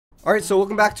Alright, so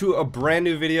welcome back to a brand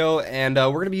new video, and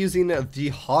we're going to be using the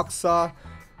hawk saw,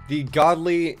 the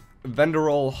godly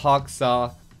Venderal hawk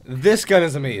saw. This gun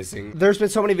is amazing. There's been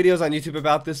so many videos on YouTube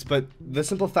about this, but the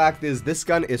simple fact is this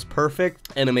gun is perfect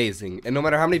and amazing. And no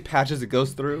matter how many patches it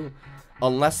goes through,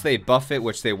 unless they buff it,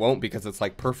 which they won't because it's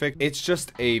like perfect, it's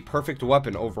just a perfect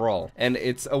weapon overall. And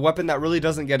it's a weapon that really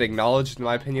doesn't get acknowledged, in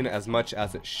my opinion, as much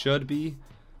as it should be.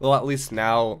 Well, at least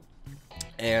now.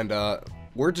 And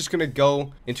we're just gonna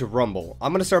go into Rumble.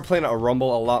 I'm gonna start playing a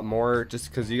Rumble a lot more, just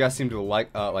because you guys seem to like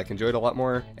enjoy it a lot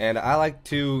more. And I like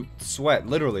to sweat,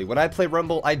 literally. When I play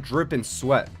Rumble, I drip in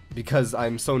sweat because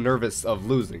I'm so nervous of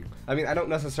losing. I mean, I don't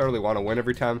necessarily want to win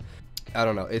every time. I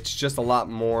don't know. It's just a lot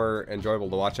more enjoyable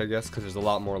to watch, I guess, because there's a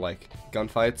lot more like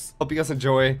gunfights. Hope you guys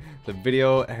enjoy the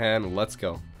video, and let's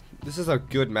go. This is a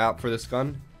good map for this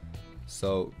gun,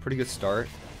 so pretty good start.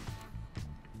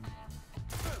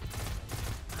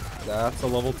 That's a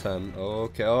level 10.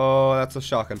 Okay. Oh, that's a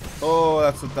shotgun. Oh,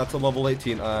 that's a level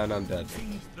 18. And I'm dead.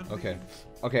 Okay.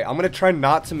 Okay, I'm gonna try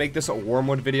not to make this a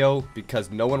Wormwood video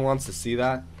because no one wants to see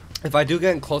that. If I do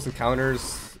get in close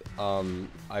encounters,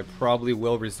 I probably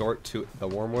will resort to the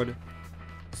Wormwood.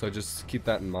 So just keep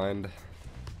that in mind.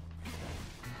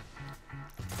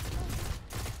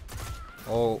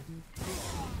 Oh.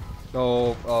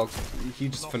 Oh, he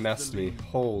just finessed me.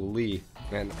 Holy.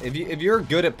 Man, if you're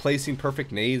good at placing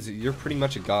perfect nades, you're pretty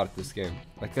much a god at this game.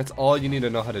 Like, that's all you need to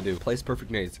know how to do. Place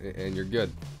perfect nades, and you're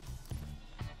good.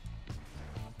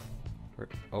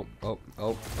 Oh,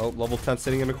 level 10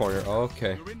 sitting in the corner.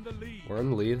 Okay. We're in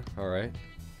the lead. Alright.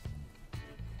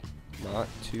 Not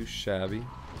too shabby.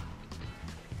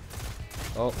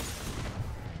 Oh.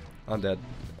 I'm dead.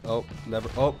 Oh, never.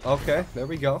 Oh, okay. There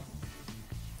we go.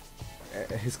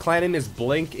 His clan name is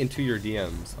Blink into your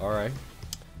DMs. Alright.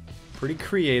 Pretty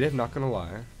creative, not gonna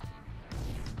lie.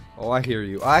 Oh, I hear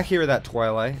you. I hear that,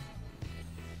 Twilight.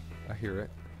 I hear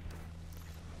it.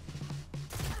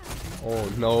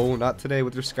 Oh, no, not today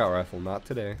with your scout rifle. Not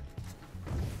today.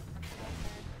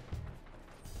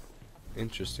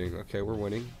 Interesting. Okay, we're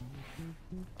winning.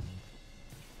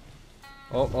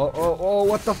 Oh,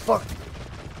 what the fuck?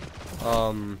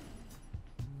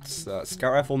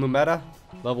 Scout rifle new meta,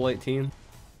 level 18.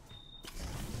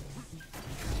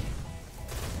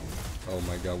 Oh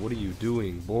my god, what are you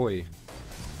doing, boy?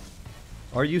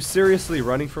 Are you seriously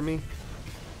running from me?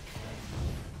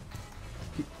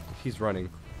 He's running.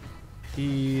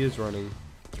 He is running.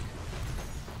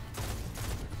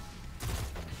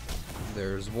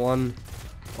 There's one.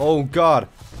 Oh god.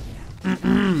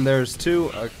 There's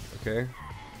two. Okay.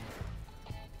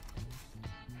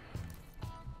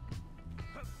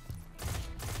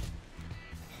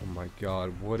 Oh my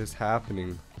god, what is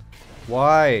happening?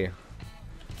 Why?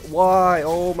 Why?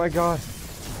 Oh my god.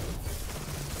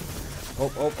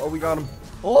 Oh, we got him.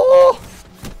 Oh!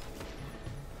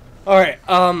 Alright,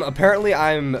 apparently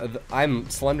I'm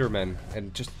Slenderman,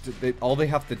 and just, all they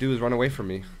have to do is run away from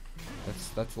me.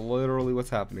 That's literally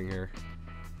what's happening here.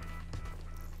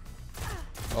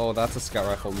 Oh, that's a scout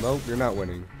rifle. Nope, you're not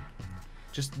winning.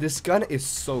 Just, this gun is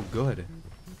so good.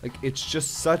 Like, it's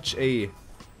just such a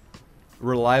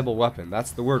reliable weapon.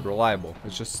 That's the word, reliable.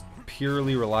 It's just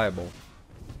purely reliable.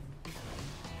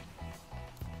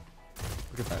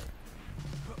 Look at that.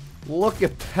 Look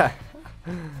at that.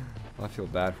 I feel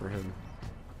bad for him.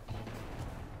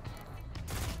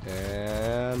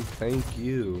 And thank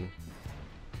you.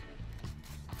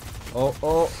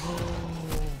 Oh,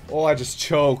 I just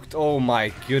choked. Oh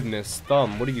my goodness.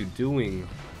 Thumb, what are you doing?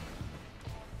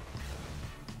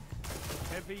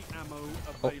 Heavy ammo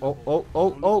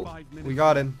Oh. We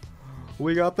got him.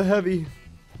 We got the heavy.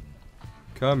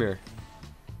 Come here.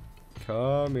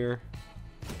 Come here.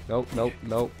 Nope.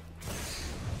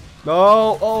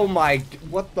 No, oh my,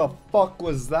 what the fuck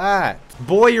was that?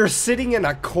 Boy, you're sitting in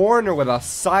a corner with a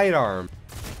sidearm.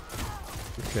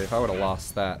 Okay, if I would have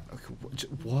lost that.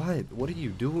 What? What are you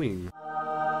doing?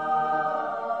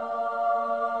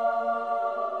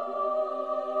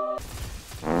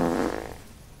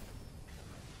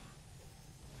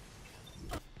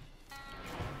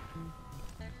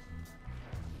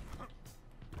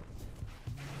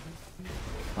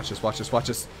 Watch this. What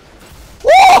the?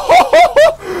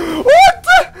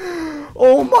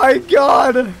 Oh my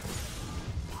god.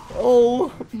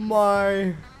 Oh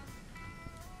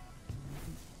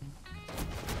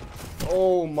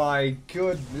my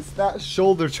goodness. That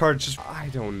shoulder charge just, I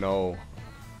don't know.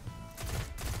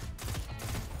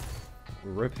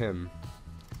 Rip him.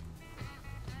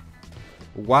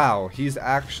 Wow, he's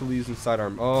actually using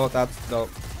sidearm. Oh, that's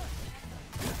dope.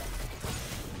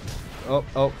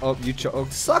 Oh, you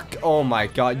choke. Suck. Oh my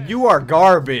god, you are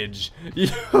garbage.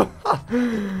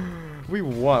 We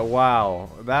won. Wow.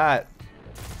 That.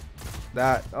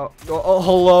 Oh,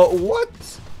 hello.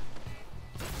 What?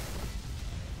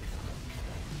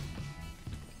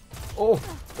 Oh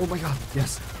my god.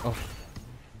 Yes. Oh.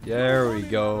 There we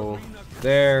go.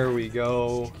 There we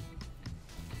go.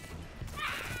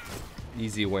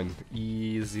 Easy win.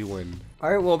 Easy win.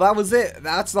 Alright, well that was it.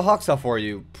 That's the Hawksaw for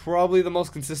you. Probably the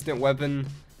most consistent weapon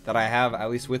that I have,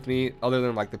 at least with me, other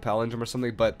than like the palindrome or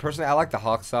something. But personally, I like the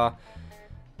Hawksaw.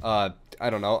 I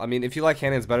don't know. I mean, if you like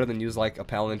cannons better, than use like a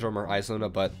palindrome or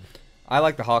Isoluna, but I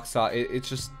like the Hawksaw. It's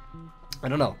just, I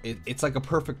don't know. It's like a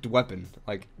perfect weapon,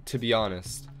 like, to be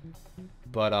honest.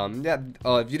 But yeah,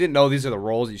 if you didn't know these are the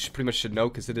roles, you pretty much should know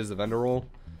because it is a vendor role.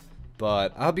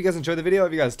 But I hope you guys enjoyed the video.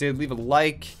 If you guys did, leave a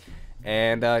like.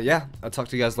 And yeah, I'll talk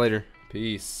to you guys later.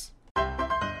 Peace.